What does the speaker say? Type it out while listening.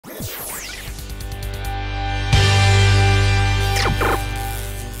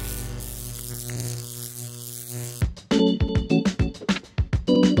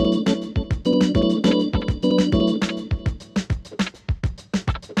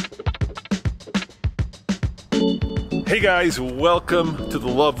Hey guys, welcome to the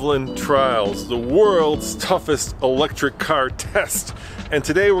Loveland Trials, the world's toughest electric car test. And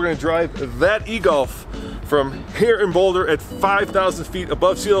today we're going to drive that eGolf from here in Boulder at 5,000 feet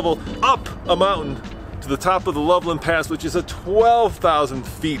above sea level up a mountain to the top of the Loveland Pass, which is at 12,000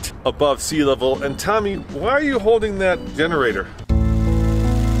 feet above sea level. And Tommy, why are you holding that generator?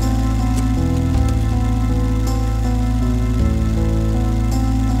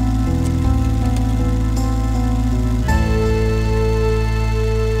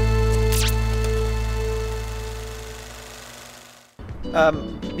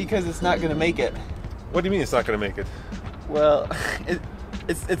 Because it's not gonna make it. What do you mean it's not gonna make it? Well, it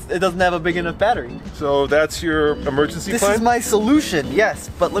doesn't have a big enough battery. So that's your emergency plan? This is my solution, yes.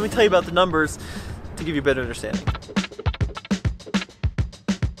 But let me tell you about the numbers to give you a better understanding.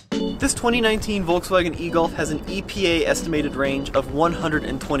 This 2019 Volkswagen eGolf has an EPA estimated range of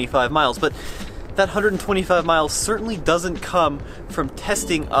 125 miles, but that 125 miles certainly doesn't come from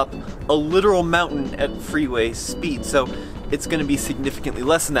testing up a literal mountain at freeway speed. So it's going to be significantly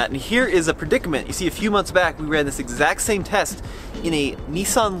less than that. And here is a predicament. You see, a few months back, we ran this exact same test in a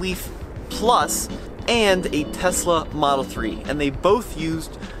Nissan Leaf Plus and a Tesla Model 3. And they both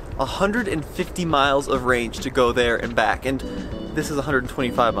used 150 miles of range to go there and back. And this is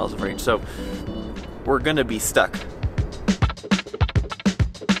 125 miles of range. So we're going to be stuck.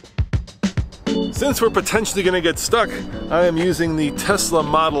 Since we're potentially going to get stuck, I am using the Tesla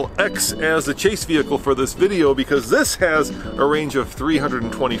Model X as the chase vehicle for this video because this has a range of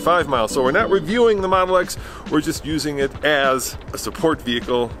 325 miles. So we're not reviewing the Model X, we're just using it as a support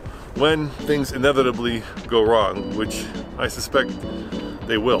vehicle when things inevitably go wrong, which I suspect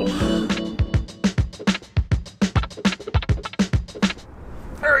they will.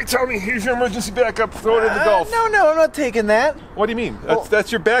 Alright, Tony, here's your emergency backup. Throw it in the Gulf. No, I'm not taking that. What do you mean? Well,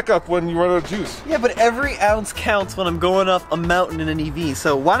 that's your backup when you run out of juice. Yeah, but every ounce counts when I'm going up a mountain in an EV.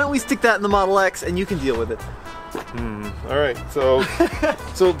 So why don't we stick that in the Model X and you can deal with it. Alright, so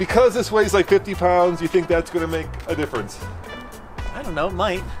so because this weighs like 50 pounds, you think that's going to make a difference? I don't know, it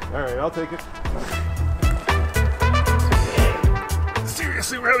might. Alright, I'll take it.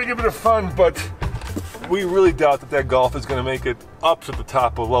 Seriously, we're having a bit of fun, but we really doubt that Golf is going to make it up to the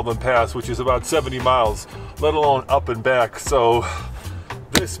top of Loveland Pass, which is about 70 miles, let alone up and back. So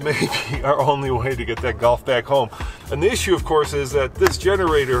this may be our only way to get that Golf back home. And the issue, of course, is that this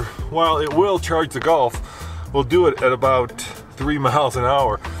generator, while it will charge the Golf, will do it at about 3 miles an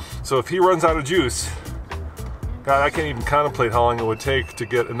hour. So if he runs out of juice, God, I can't even contemplate how long it would take to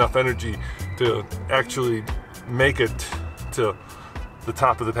get enough energy to actually make it to the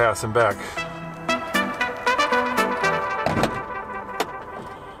top of the pass and back.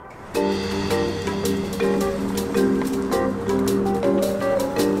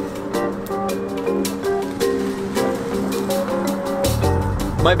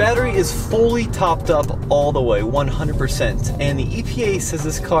 My battery is fully topped up all the way, 100%, and the EPA says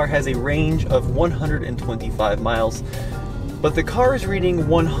this car has a range of 125 miles, but the car is reading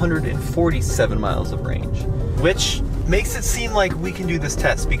 147 miles of range, which makes it seem like we can do this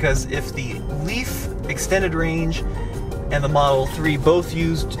test, because if the Leaf extended range and the Model 3 both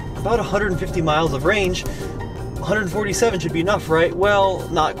used about 150 miles of range, 147 should be enough, right? Well,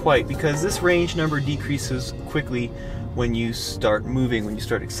 not quite, because this range number decreases quickly when you start moving, when you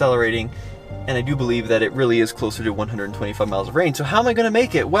start accelerating, and I do believe that it really is closer to 125 miles of range. So how am I going to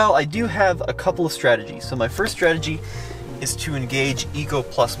make it? Well, I do have a couple of strategies. So my first strategy is to engage Eco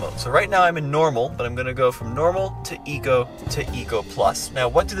Plus mode. So right now I'm in normal, but I'm going to go from normal to Eco Plus. Now,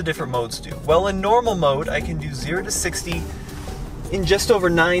 what do the different modes do? Well, in normal mode, I can do 0 to 60 in just over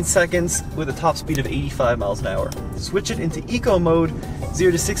 9 seconds with a top speed of 85 miles an hour. Switch it into Eco mode,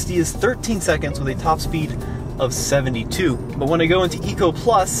 0 to 60 is 13 seconds with a top speed of 72. But when I go into Eco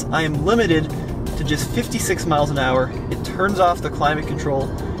Plus, I am limited to just 56 miles an hour. It turns off the climate control.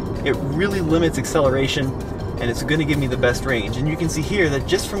 It really limits acceleration, and it's going to give me the best range. And you can see here that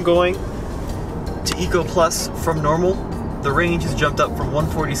just from going to Eco Plus from normal, the range has jumped up from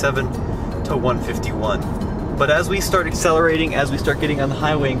 147 to 151. But as we start accelerating, as we start getting on the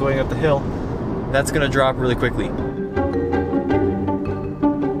highway and going up the hill, that's going to drop really quickly.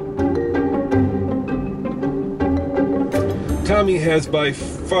 Tommy has by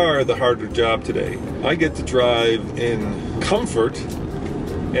far the harder job today. I get to drive in comfort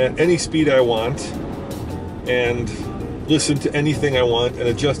at any speed I want and listen to anything I want and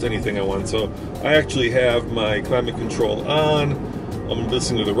adjust anything I want. So I actually have my climate control on, I'm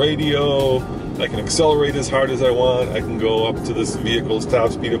listening to the radio, I can accelerate as hard as I want, I can go up to this vehicle's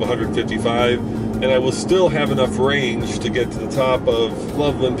top speed of 155, and I will still have enough range to get to the top of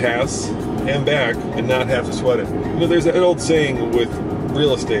Loveland Pass and back and not have to sweat it. You know, there's that old saying with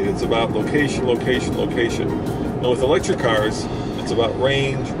real estate, it's about location, location, location. And with electric cars, it's about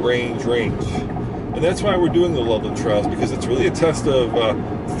range, range, range. And that's why we're doing the Loveland trials, because it's really a test of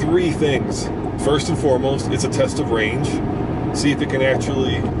three things. First and foremost, it's a test of range. See if it can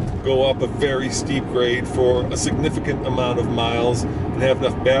actually go up a very steep grade for a significant amount of miles and have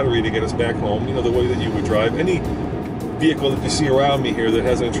enough battery to get us back home, you know, the way that you would drive. Any vehicle that you see around me here that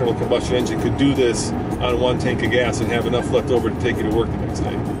has an internal combustion engine could do this on one tank of gas and have enough left over to take you to work the next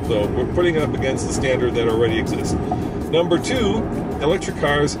day. So we're putting it up against the standard that already exists. Number two, electric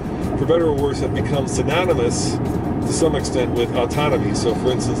cars, for better or worse, have become synonymous to some extent with autonomy. So for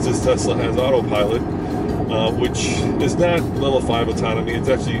instance, this Tesla has autopilot, which is not level 5 autonomy, it's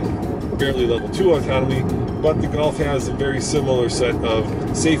actually barely level 2 autonomy, but the Golf has a very similar set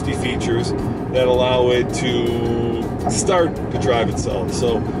of safety features that allow it to start to drive itself.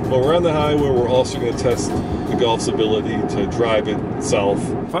 So when we're on the highway, we're also going to test the Golf's ability to drive itself.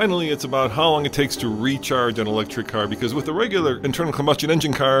 Finally, it's about how long it takes to recharge an electric car, because with a regular internal combustion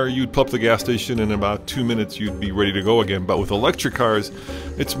engine car, you'd pull up the gas station and in about 2 minutes you'd be ready to go again. But with electric cars,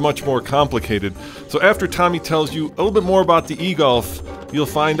 it's much more complicated. So after Tommy tells you a little bit more about the eGolf, you'll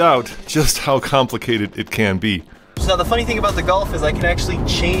find out just how complicated it can be. So the funny thing about the Golf is I can actually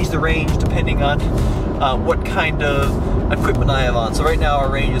change the range depending on what kind of equipment I have on. So right now our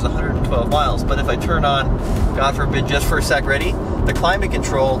range is 112 miles, but if I turn on, God forbid, just for a sec, ready, the climate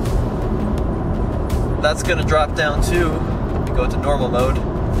control, that's gonna drop down to, let me go to normal mode,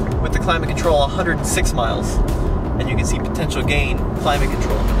 with the climate control 106 miles. And you can see potential gain, climate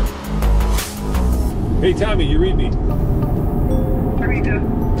control. Hey Tommy, you read me? I read you.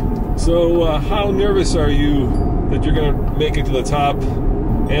 So how nervous are you that you're going to make it to the top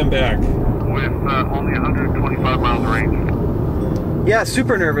and back? With only 125 miles range. Yeah,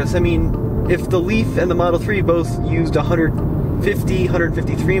 super nervous. I mean, if the Leaf and the Model 3 both used 150,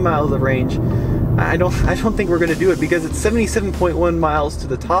 153 miles of range, I don't think we're going to do it, because it's 77.1 miles to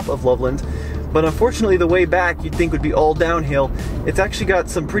the top of Loveland. But unfortunately, the way back you'd think would be all downhill. It's actually got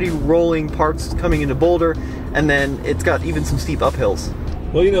some pretty rolling parts coming into Boulder, and then it's got even some steep uphills.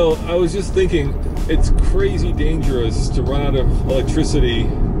 Well, you know, I was just thinking, it's crazy dangerous to run out of electricity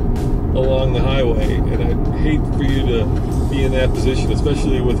along the highway, and I'd hate for you to be in that position,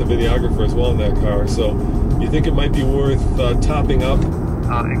 especially with a videographer as well in that car. So, you think it might be worth topping up?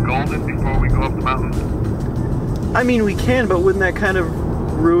 In Golden before we go up the mountain? I mean, we can, but wouldn't that kind of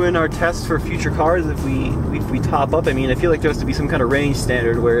ruin our tests for future cars if we top up? I mean, I feel like there has to be some kind of range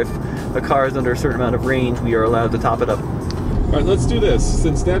standard where if a car is under a certain amount of range, we are allowed to top it up. All right, let's do this.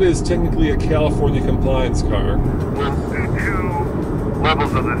 Since that is technically a California compliance car. We'll do two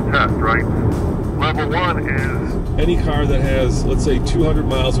levels of this test, right? Level 1 is any car that has, let's say, 200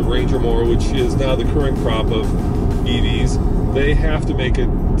 miles of range or more, which is now the current crop of EVs, they have to make it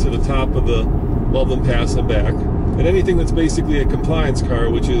to the top of the Loveland Pass and back. And anything that's basically a compliance car,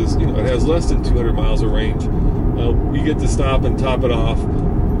 which is, you know, it has less than 200 miles of range, we get to stop and top it off,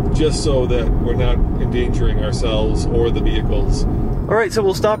 just so that we're not endangering ourselves or the vehicles. All right, so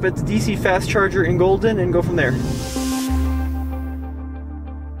we'll stop at the DC fast charger in Golden and go from there.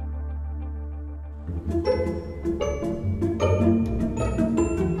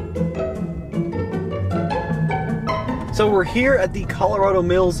 So we're here at the Colorado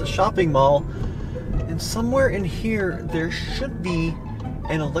Mills shopping mall, and somewhere in here there should be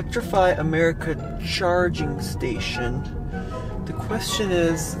an Electrify America charging station. The question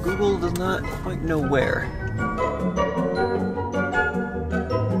is, Google does not quite know where.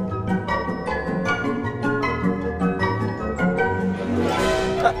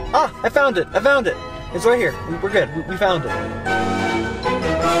 I found it! I found it! It's right here. We're good. We found it.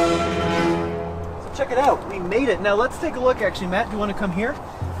 So check it out. We made it. Now let's take a look. Actually, Matt, do you want to come here?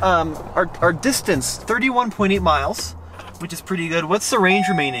 Our distance, 31.8 miles, which is pretty good. What's the range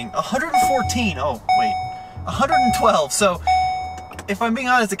remaining? 114. Oh, wait. 112. So, if I'm being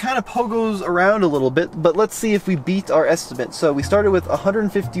honest, it kind of pogos around a little bit, but let's see if we beat our estimate. So we started with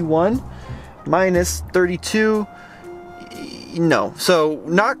 151 minus 32. No, so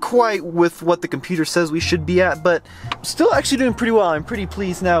not quite with what the computer says we should be at, but still actually doing pretty well. I'm pretty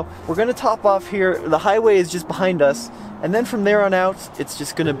pleased. Now, we're going to top off here. The highway is just behind us, and then from there on out, it's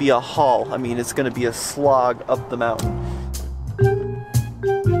just going to be a haul. I mean, it's going to be a slog up the mountain.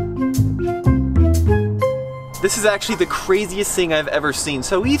 This is actually the craziest thing I've ever seen.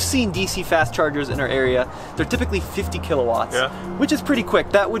 So we've seen DC fast chargers in our area. They're typically 50 kilowatts, which is pretty quick.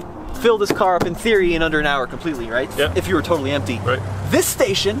 That would fill this car up in theory in under an hour completely, right? Yeah. If you were totally empty. Right. This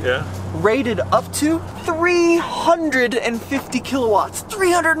station rated up to 350 kilowatts.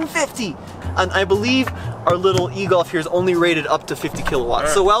 350! And I believe our little eGolf here is only rated up to 50 kilowatts.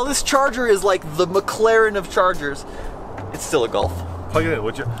 Right. So while this charger is like the McLaren of chargers, it's still a Golf. Plug it in,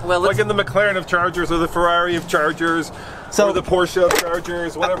 would you? Well, plug in the McLaren of chargers, or the Ferrari of chargers, or the Porsche of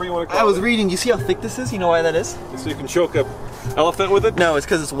chargers, whatever you want to call it. I was reading, you see how thick this is? You know why that is? So you can choke a elephant with it? No, it's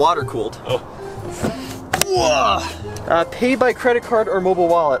because it's water cooled. Oh. Whoa. Pay by credit card or mobile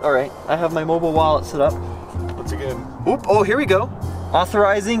wallet. All right, I have my mobile wallet set up. Once again. Oop, oh, here we go.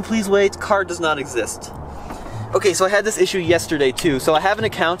 Authorizing, please wait, card does not exist. Okay, so I had this issue yesterday too. So I have an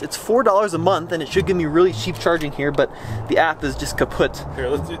account, it's $4 a month, and it should give me really cheap charging here, but the app is just kaput. Here,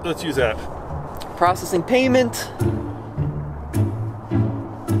 let's use that. Processing payment.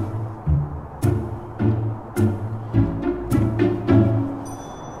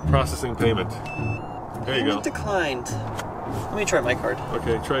 Processing payment. There you go. Declined. Let me try my card.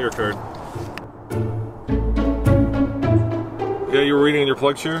 Okay, try your card. Yeah, you were reading in your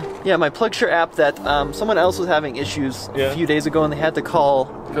PlugShare? Yeah, my PlugShare app that someone else was having issues a few days ago, and they had to call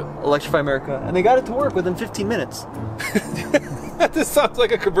Electrify America, and they got it to work within 15 minutes. This sounds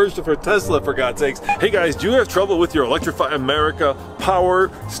like a commercial for Tesla, for God's sakes. Hey guys, do you have trouble with your Electrify America power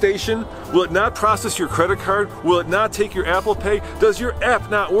station? Will it not process your credit card? Will it not take your Apple Pay? Does your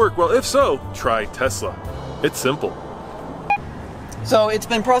app not work? Well, if so, try Tesla. It's simple. So it's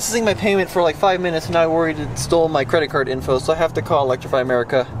been processing my payment for like 5 minutes, and I worried it stole my credit card info, so I have to call Electrify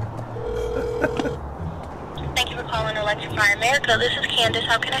America. Thank you for calling Electrify America. This is Candace.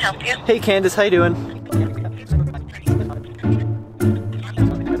 How can I help you? Hey Candace, how you doing?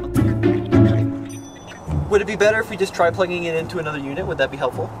 Would it be better if we just try plugging it into another unit? Would that be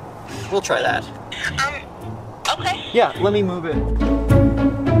helpful? We'll try that. Okay. Yeah, let me move it.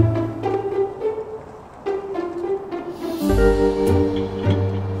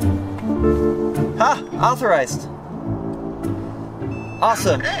 Authorized.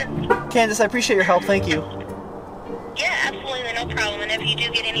 Awesome. Good. Candace, I appreciate your help. Thank you. Yeah, absolutely, no problem. And if you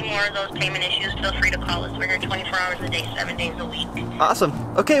do get any more of those payment issues, feel free to call us. We're here 24 hours a day, 7 days a week. Awesome.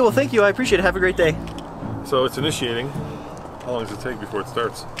 Okay, well, thank you. I appreciate it. Have a great day. So it's initiating. How long does it take before it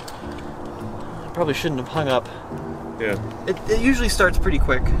starts? Probably shouldn't have hung up. Yeah. It usually starts pretty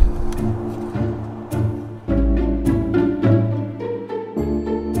quick.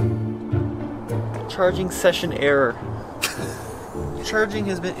 Charging session error. Charging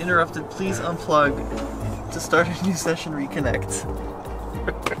has been interrupted. Please unplug to start a new session. Reconnect.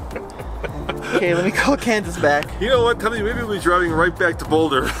 Okay, let me call Candace back. You know what, Tommy? Maybe we'll be driving right back to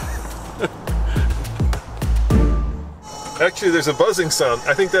Boulder. Actually, there's a buzzing sound.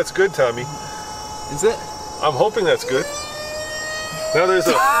 I think that's good, Tommy. Is it? I'm hoping that's good. Now there's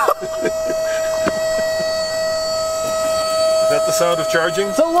a... Is that the sound of charging?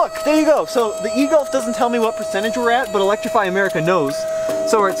 So look, there you go. So the eGolf doesn't tell me what percentage we're at, but Electrify America knows.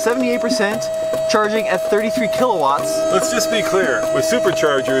 So we're at 78%, charging at 33 kilowatts. Let's just be clear. With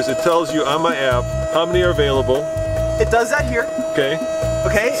superchargers, it tells you on my app how many are available. It does that here. Okay.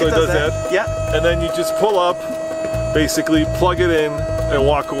 Okay, so it does that. Yeah. And then you just pull up, basically plug it in, and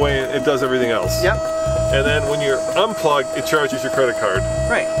walk away, and it does everything else. Yep. And then when you're unplugged, it charges your credit card.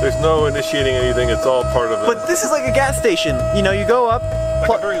 Right. There's no initiating anything, it's all part of it. But this is like a gas station. You know, you go up.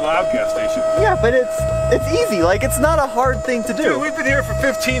 Like a very loud gas station. Yeah, but it's easy. Like, it's not a hard thing to do. Dude, we've been here for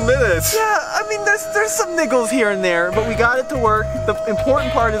 15 minutes. Yeah, I mean, there's some niggles here and there, but we got it to work. The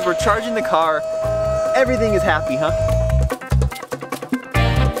important part is we're charging the car. Everything is happy, huh?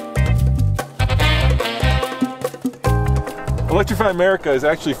 Electrify America is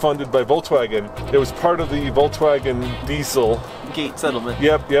actually funded by Volkswagen. It was part of the Volkswagen diesel gate settlement.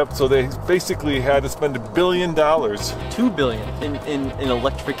 Yep. So they basically had to spend $1 billion. $2 billion in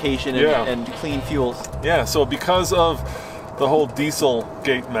electrification and clean fuels. Yeah. So because of the whole diesel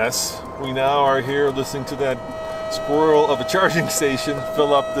gate mess, we now are here listening to that squirrel of a charging station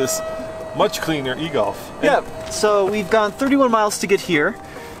fill up this much cleaner eGolf. Yeah. So we've gone 31 miles to get here.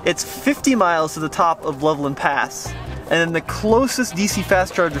 It's 50 miles to the top of Loveland Pass. And then the closest DC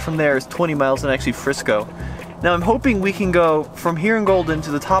fast charger from there is 20 miles in actually Frisco. Now I'm hoping we can go from here in Golden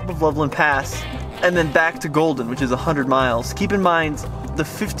to the top of Loveland Pass and then back to Golden, which is 100 miles. Keep in mind, the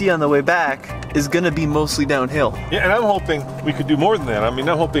 50 on the way back is gonna be mostly downhill. Yeah, and I'm hoping we could do more than that. I mean,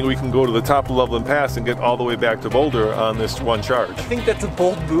 I'm hoping we can go to the top of Loveland Pass and get all the way back to Boulder on this one charge. I think that's a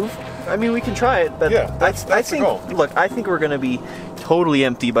bold move. I mean, we can try it, but yeah, that's the goal. Look, I think we're gonna be totally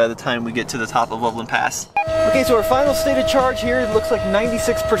empty by the time we get to the top of Loveland Pass. Okay, so our final state of charge here, it looks like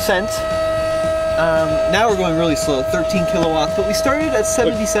 96%. Now we're going really slow, 13 kilowatts, but we started at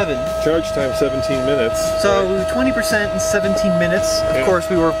 77. Charge time 17 minutes. So 20% in 17 minutes. Of course,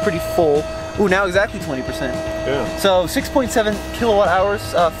 we were pretty full. Ooh, now exactly 20%. Yeah. So 6.7 kilowatt hours,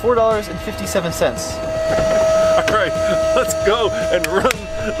 $4.57. All right, let's go and run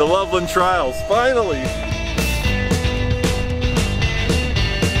the Loveland trials, finally.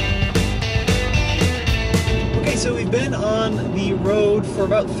 Okay, so we've been on the road for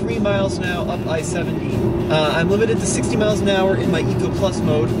about 3 miles now up I-70. I'm limited to 60 miles an hour in my Eco Plus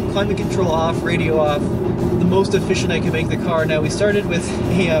mode, climate control off, radio off, the most efficient I can make the car. Now we started with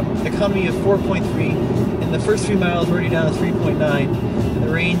a economy of 4.3, and the first 3 miles we're already down to 3.9, and the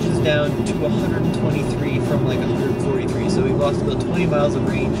range is down to 123 from like 143, so we've lost about 20 miles of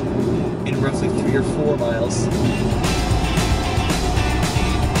range in roughly 3 or 4 miles.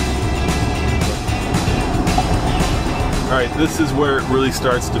 All right, this is where it really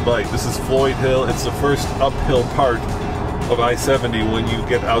starts to bite. This is Floyd Hill. It's the first uphill part of I-70 when you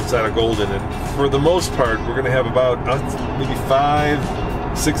get outside of Golden. And for the most part, we're gonna have about maybe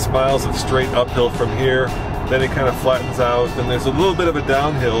 5-6 miles of straight uphill from here. Then it kind of flattens out. Then there's a little bit of a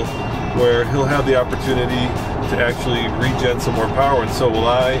downhill where he'll have the opportunity to actually regen some more power, and so will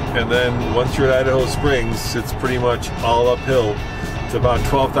I. And then once you're at Idaho Springs, it's pretty much all uphill to about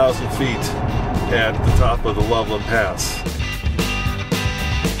 12,000 feet at the top of the Loveland Pass.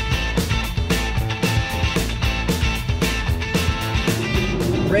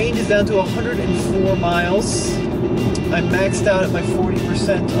 Range is down to 104 miles. I'm maxed out at my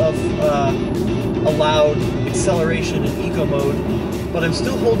 40% of allowed acceleration in eco mode, but I'm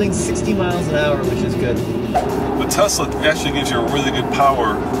still holding 60 miles an hour, which is good. The Tesla actually gives you a really good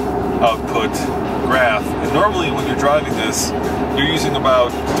power output graph, and normally when you're driving this, you're using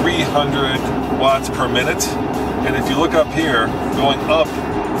about 300 watts per minute, and if you look up here, going up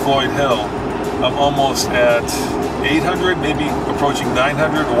Floyd Hill, I'm almost at 800, maybe approaching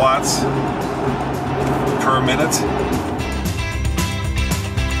 900 watts per minute.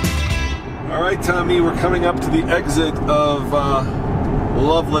 All right, Tommy, we're coming up to the exit of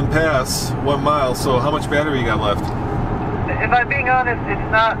Loveland Pass, 1 mile, so how much battery you got left? If I'm being honest,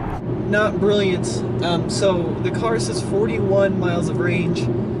 it's not brilliant. So the car says 41 miles of range.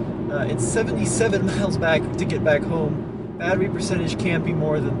 It's 77 miles back to get back home. Battery percentage can't be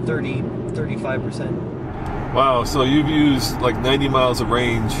more than 35%. Wow, so you've used like 90 miles of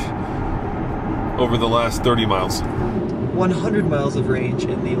range over the last 30 miles. 100 miles of range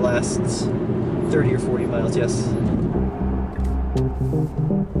in the last 30 or 40 miles, yes.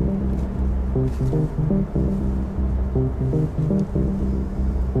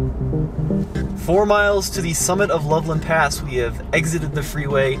 Four miles to the summit of Loveland Pass. We have exited the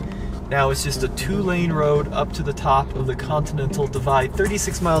freeway. Now it's just a 2-lane road up to the top of the Continental Divide.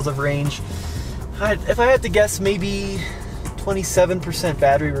 36 miles of range. If I had to guess, maybe 27%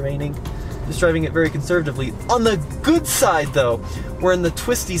 battery remaining. Just driving it very conservatively. On the good side though, we're in the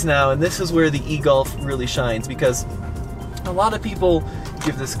twisties now, and this is where the eGolf really shines, because a lot of people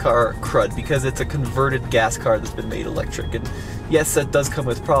give this car crud because it's a converted gas car that's been made electric. And yes, that does come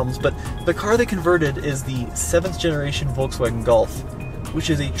with problems, but the car they converted is the 7th generation Volkswagen Golf, which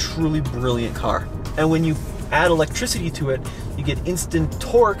is a truly brilliant car. And when you add electricity to it, you get instant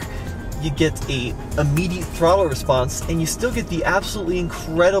torque, you get a immediate throttle response, and you still get the absolutely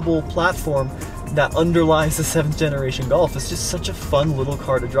incredible platform that underlies the 7th generation Golf. It's just such a fun little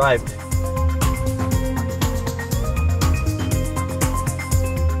car to drive.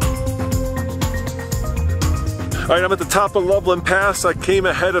 All right, I'm at the top of Loveland Pass. I came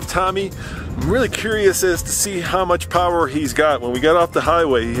ahead of Tommy. I'm really curious as to see how much power he's got. When we got off the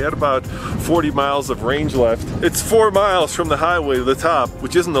highway, he had about 40 miles of range left. It's 4 miles from the highway to the top,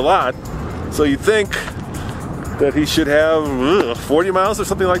 which isn't a lot. So you'd think that he should have 40 miles or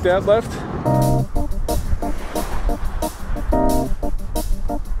something like that left.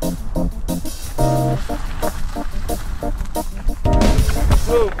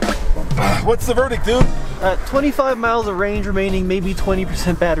 So, what's the verdict, dude? 25 miles of range remaining, maybe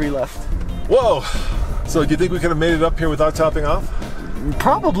 20% battery left. Whoa! So do you think we could have made it up here without topping off?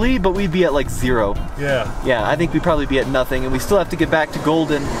 Probably, but we'd be at like 0. Yeah. Yeah, I think we'd probably be at nothing, and we still have to get back to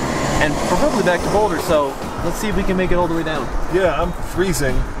Golden, and probably back to Boulder, so let's see if we can make it all the way down. Yeah, I'm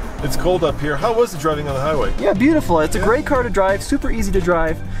freezing. It's cold up here. How was it driving on the highway? Yeah, beautiful. It's a great car to drive, super easy to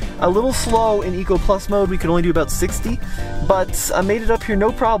drive. A little slow in Eco Plus mode. We could only do about 60, but I made it up here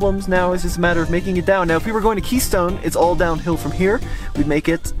no problems. Now it's just a matter of making it down. Now if we were going to Keystone, it's all downhill from here. We'd make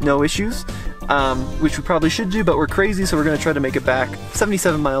it no issues, which we probably should do, but we're crazy, so we're going to try to make it back.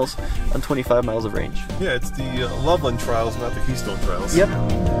 77 miles on 25 miles of range. Yeah, it's the Loveland trials, not the Keystone trials. Yep.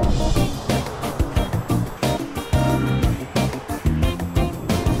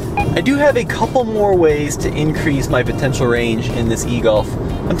 I do have a couple more ways to increase my potential range in this eGolf.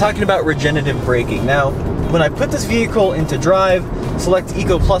 I'm talking about regenerative braking. Now, when I put this vehicle into drive, select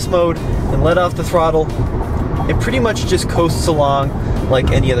Eco Plus mode, and let off the throttle, it pretty much just coasts along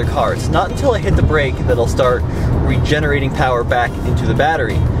like any other car. It's not until I hit the brake that I'll start regenerating power back into the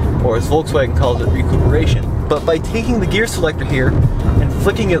battery, or as Volkswagen calls it, recuperation. But by taking the gear selector here and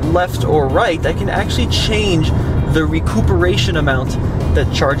flicking it left or right, I can actually change the recuperation amount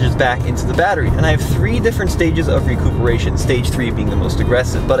that charges back into the battery. And I have 3 different stages of recuperation, stage 3 being the most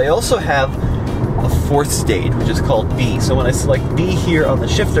aggressive. But I also have a 4th stage, which is called B. So when I select B here on the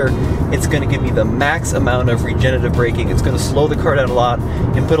shifter, it's going to give me the max amount of regenerative braking. It's going to slow the car down a lot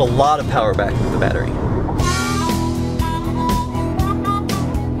and put a lot of power back into the battery.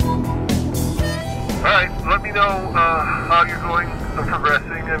 Alright, let me know how you're going and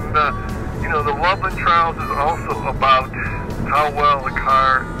progressing, and you know, the Loveland Trials is also about how well the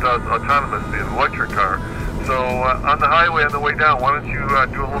car does autonomously, an electric car. So on the highway on the way down, why don't you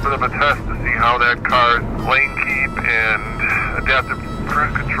do a little bit of a test to see how that car's lane keep and adaptive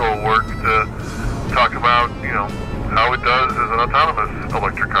cruise control work, to talk about, you know, how it does as an autonomous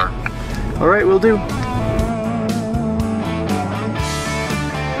electric car. Alright, will do.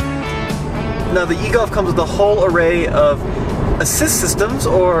 Now the eGolf comes with a whole array of assist systems,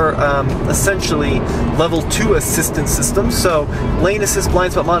 or essentially level 2 assistance systems. So lane assist,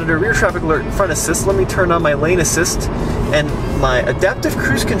 blind spot monitor, rear traffic alert, front assist. Let me turn on my lane assist and my adaptive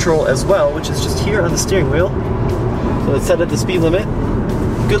cruise control as well, which is just here on the steering wheel. So let's set it to speed limit.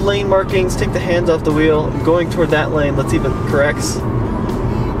 Good lane markings, take the hands off the wheel. I'm going toward that lane, let's see if it corrects,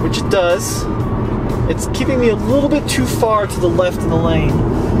 which it does. It's keeping me a little bit too far to the left in the lane,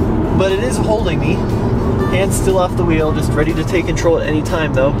 but it is holding me. Hands still off the wheel, just ready to take control at any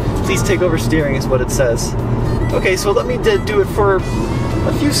time though. Please take over steering is what it says. Okay, so let me do it for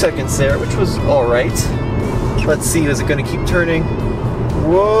a few seconds there, which was alright. Let's see, is it going to keep turning?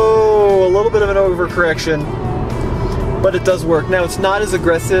 Whoa, a little bit of an overcorrection, but it does work. Now, it's not as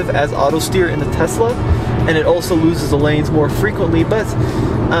aggressive as auto steer in the Tesla, and it also loses the lanes more frequently, but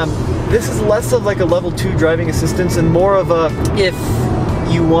this is less of like a level 2 driving assistance and more of a, if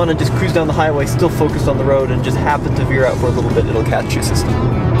you want to just cruise down the highway, still focused on the road, and just happen to veer out for a little bit, it'll catch you system.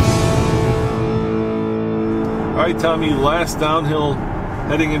 Alright, Tommy, last downhill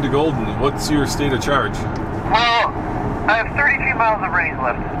heading into Golden. What's your state of charge? Well, I have 32 miles of range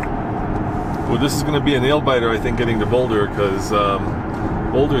left. Well, this is going to be a nail biter, I think, getting to Boulder, because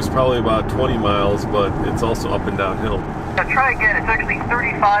Boulder is probably about 20 miles, but it's also up and downhill. Now try again. It's actually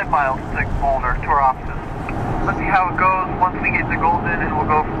 35 miles to Boulder, to our offices. Let's see how it goes once we get to Golden, and we'll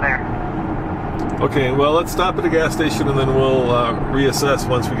go from there. Okay, well, let's stop at a gas station, and then we'll reassess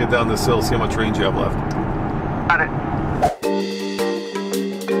once we get down this hill, see how much range you have left. Got it.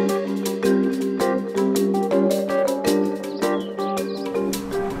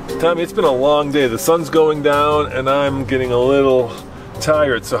 Tommy, it's been a long day. The sun's going down, and I'm getting a little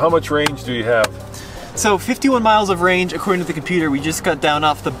tired. So how much range do you have? So 51 miles of range according to the computer. We just got down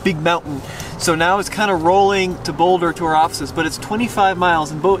off the big mountain. So now it's kind of rolling to Boulder to our offices, but it's 25 miles,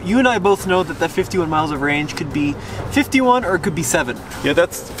 and you and I both know that that 51 miles of range could be 51 or it could be 7. Yeah,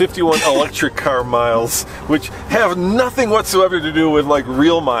 that's 51 electric car miles, which have nothing whatsoever to do with like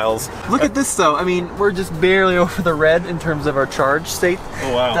real miles. Look at this though. I mean, we're just barely over the red in terms of our charge state.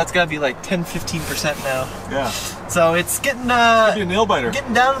 Oh wow. That's got to be like 10-15% now. Yeah. So it's getting Could be a nail biter.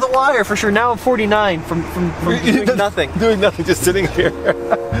 Getting down to the wire for sure. Now I'm 49 from doing nothing. Doing nothing, just sitting here.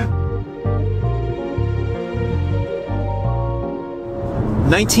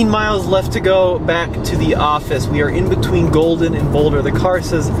 19 miles left to go back to the office. We are in between Golden and Boulder. The car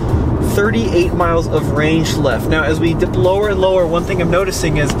says 38 miles of range left. Now, as we dip lower and lower, one thing I'm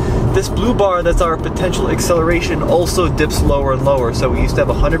noticing is this blue bar that's our potential acceleration also dips lower and lower. So we used to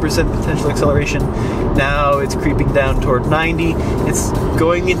have 100% potential acceleration. Now it's creeping down toward 90. It's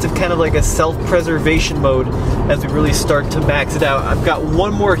going into kind of like a self-preservation mode as we really start to max it out. I've got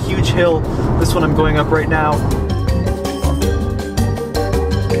one more huge hill. This one I'm going up right now.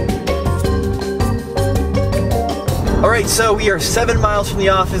 Alright, so we are 7 miles from the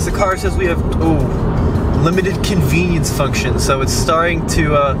office. The car says we have limited convenience function. So it's starting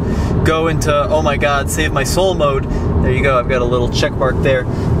to go into, oh my god, save my soul mode. There you go, I've got a little check mark there.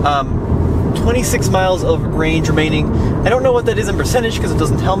 26 miles of range remaining. I don't know what that is in percentage because it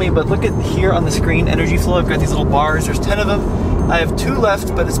doesn't tell me, but look at here on the screen, energy flow. I've got these little bars, there's 10 of them. I have 2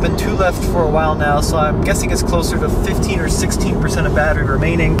 left, but it's been 2 left for a while now, so I'm guessing it's closer to 15 or 16% of battery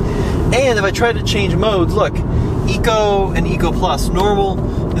remaining. And if I try to change modes, look, Eco and Eco Plus.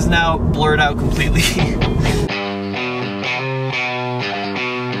 Normal is now blurred out completely.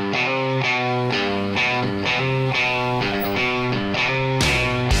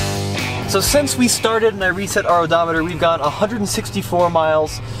 so since we started and I reset our odometer, we've gone 164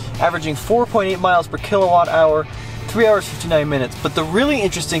 miles, averaging 4.8 miles per kilowatt hour, 3 hours 59 minutes. But the really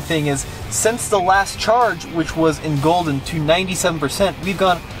interesting thing is, since the last charge, which was in Golden, to 97%, we've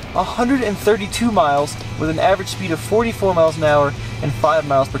gone 132 miles with an average speed of 44 miles an hour and 5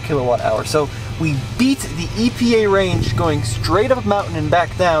 miles per kilowatt hour. So we beat the EPA range going straight up a mountain and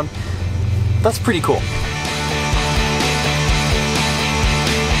back down. That's pretty cool.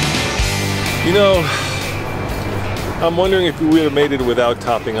 You know, I'm wondering if we would have made it without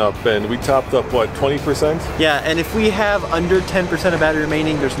topping up, and we topped up, what, 20%? Yeah, and if we have under 10% of battery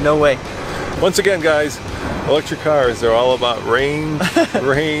remaining, there's no way. Once again, guys, electric cars, they're all about range,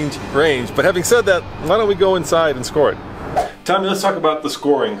 range. But having said that, why don't we go inside and score it? Tommy, let's talk about the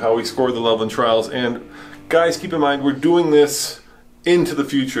scoring, how we scored the Loveland trials. And guys, keep in mind, we're doing this into the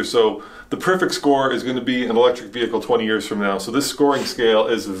future. So the perfect score is going to be an electric vehicle 20 years from now. So this scoring scale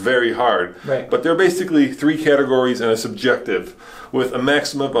is very hard. Right. But there are basically 3 categories and a subjective with a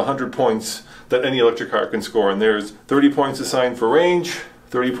maximum of 100 points that any electric car can score. And there's 30 points assigned for range,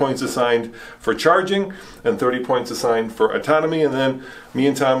 30 points assigned for charging, and 30 points assigned for autonomy. And then me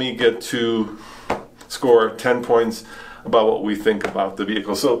and Tommy get to score 10 points about what we think about the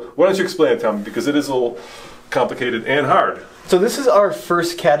vehicle. So why don't you explain it, Tommy, because it is a little complicated and hard. So this is our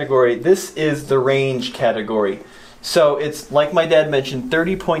first category. This is the range category. So it's, like my dad mentioned,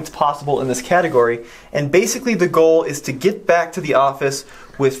 30 points possible in this category. And basically the goal is to get back to the office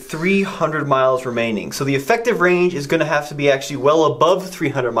with 300 miles remaining. So the effective range is going to have to be actually well above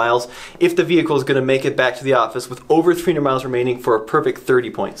 300 miles if the vehicle is going to make it back to the office with over 300 miles remaining for a perfect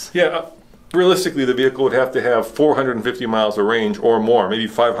 30 points. Yeah. Realistically, the vehicle would have to have 450 miles of range or more, maybe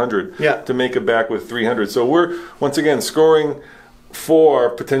 500, to make it back with 300. So we're, once again, scoring for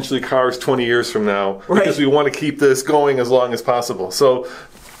potentially cars 20 years from now, because we want to keep this going as long as possible. So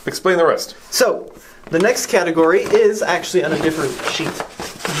explain the rest. So the next category is actually on a different sheet.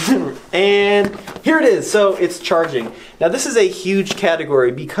 And here it is. So it's charging. Now this is a huge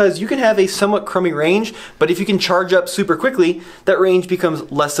category because you can have a somewhat crummy range, but if you can charge up super quickly, that range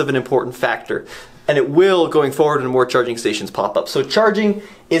becomes less of an important factor. And it will going forward when more charging stations pop up. So charging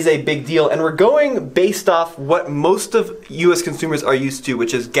is a big deal, and we're going based off what most of US consumers are used to,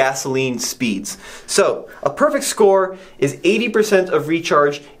 which is gasoline speeds. So a perfect score is 80% of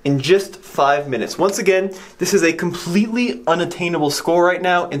recharge in just 5 minutes. Once again, this is a completely unattainable score right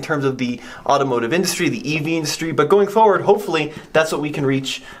now in terms of the automotive industry, the EV industry, but going forward, hopefully that's what we can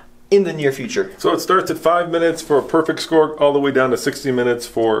reach in the near future. So it starts at 5 minutes for a perfect score all the way down to 60 minutes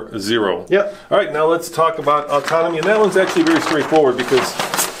for 0. Yep. All right, now let's talk about autonomy, and that one's actually very straightforward because,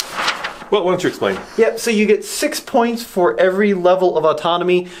 well, why don't you explain? Yep, so you get 6 points for every level of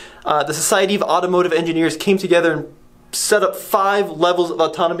autonomy. The Society of Automotive Engineers came together and set up 5 levels of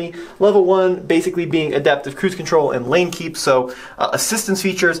autonomy. Level 1 basically being adaptive cruise control and lane keep, so assistance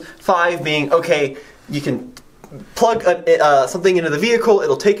features. 5 being, okay, you can plug something into the vehicle,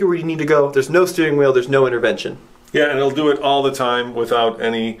 it'll take you where you need to go, there's no steering wheel, there's no intervention. Yeah, and it'll do it all the time without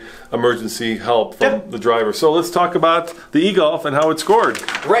any emergency help from the driver. So let's talk about the eGolf and how it scored.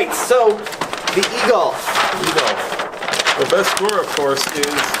 Right, so the eGolf. The best score, of course, is...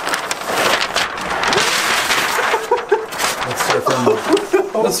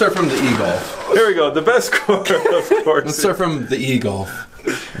 Let's start from the eGolf. Here we go, the best score, of course. Let's start from the eGolf.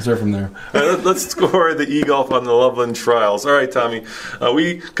 Let's start from there. All right, let's score the eGolf on the Loveland trials. All right, Tommy,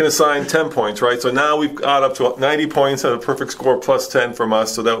 we can assign 10 points, right? So now we've got up to 90 points and a perfect score plus 10 from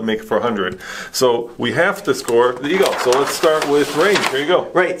us, so that would make it for 100. So we have to score the eGolf. So let's start with range. Here you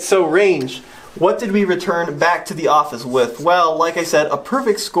go. Right, so range. What did we return back to the office with? Well, like I said, a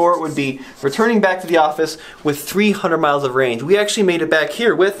perfect score would be returning back to the office with 300 miles of range. We actually made it back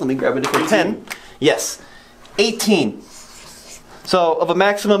here with, let me grab a different pen. Yes, 18. So of a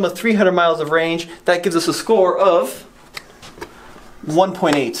maximum of 300 miles of range, that gives us a score of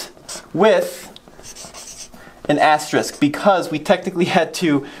 1.8 with an asterisk because we technically had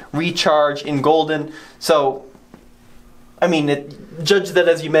to recharge in Golden. So, I mean, judge that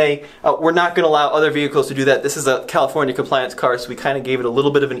as you may, we're not going to allow other vehicles to do that. This is a California compliance car, so we kind of gave it a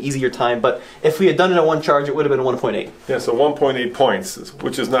little bit of an easier time. But if we had done it at one charge, it would have been 1.8. Yeah, so 1.8 points,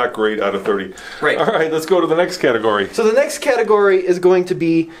 which is not great out of 30. Right. All right, let's go to the next category. So the next category is going to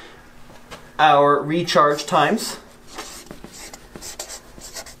be our recharge times.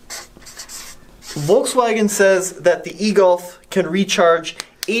 Volkswagen says that the eGolf can recharge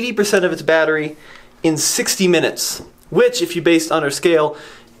 80% of its battery in 60 minutes. Which, if you based on our scale,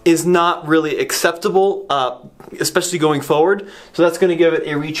 is not really acceptable, especially going forward. So that's going to give it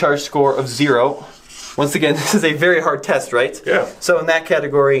a recharge score of 0. Once again, this is a very hard test, right? Yeah. So in that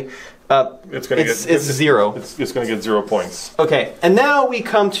category, it's going to get it's 0. It's going to get 0 points. Okay, and now we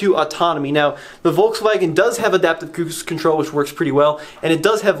come to autonomy. Now, the Volkswagen does have adaptive cruise control, which works pretty well, and it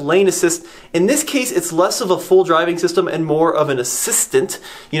does have lane assist. In this case, it's less of a full driving system and more of an assistant.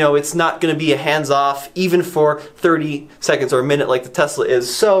 You know, it's not going to be a hands-off, even for 30 seconds or a minute like the Tesla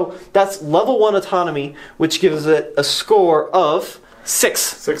is. So that's level 1 autonomy, which gives it a score of 6.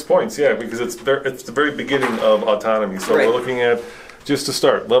 6 points, yeah, because it's the very beginning of autonomy. So Right. we're looking at, just to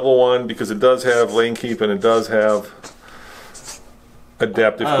start, level 1, because it does have lane keep and it does have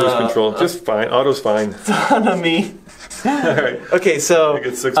adaptive cruise control. Just fine. Auto's fine. Autonomy. All right. Okay, so I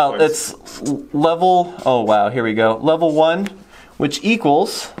get 6 points. it's level, oh wow, here we go. Level 1, which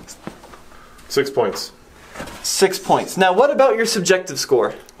equals 6 points. 6 points. Now, what about your subjective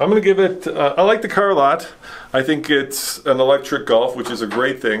score? I'm going to give it, I like the car a lot. I think it's an electric Golf, which is a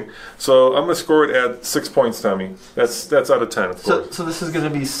great thing. So I'm going to score it at 6 points, Tommy. That's out of 10, of course. So this is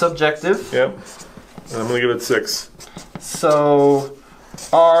going to be subjective. Yep. And I'm going to give it 6. So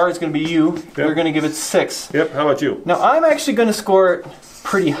R is going to be you. Yep. You're going to give it 6. Yep. How about you? Now, I'm actually going to score it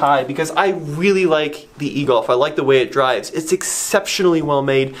pretty high because I really like the eGolf. I like the way it drives. It's exceptionally well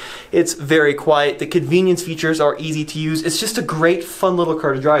made. It's very quiet. The convenience features are easy to use. It's just a great, fun little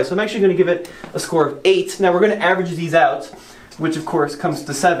car to drive. So I'm actually going to give it a score of 8. Now we're going to average these out, which of course comes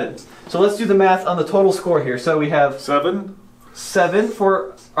to 7. So let's do the math on the total score here. So we have 7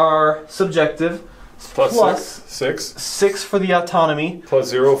 for our subjective, plus 6. 6 for the autonomy, Plus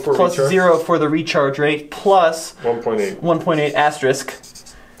 0 for plus recharge. 0 for the recharge rate, plus 1.8. 1.8 asterisk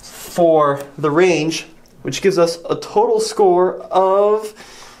for the range, which gives us a total score of,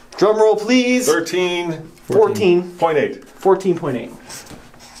 drumroll please, 14.8.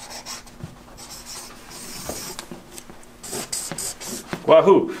 14.8.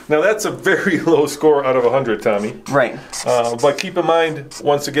 Wahoo! Now that's a very low score out of 100, Tommy. Right. But keep in mind,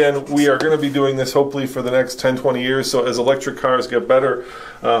 once again, we are going to be doing this hopefully for the next 10, 20 years. So as electric cars get better,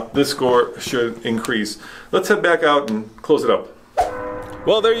 this score should increase. Let's head back out and close it up.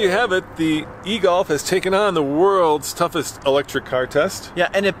 Well, there you have it. The eGolf has taken on the world's toughest electric car test. Yeah,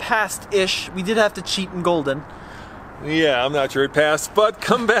 and it passed-ish. We did have to cheat in Golden. Yeah, I'm not sure it passed, but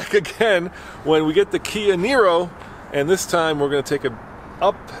come back again when we get the Kia Niro, and this time we're going to take it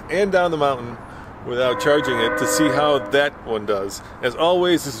up and down the mountain without charging it to see how that one does. As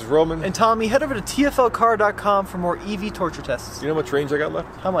always, this is Roman. And Tommy, head over to tflcar.com for more EV torture tests. You know how much range I got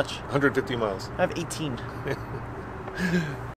left? How much? 150 miles. I have 18.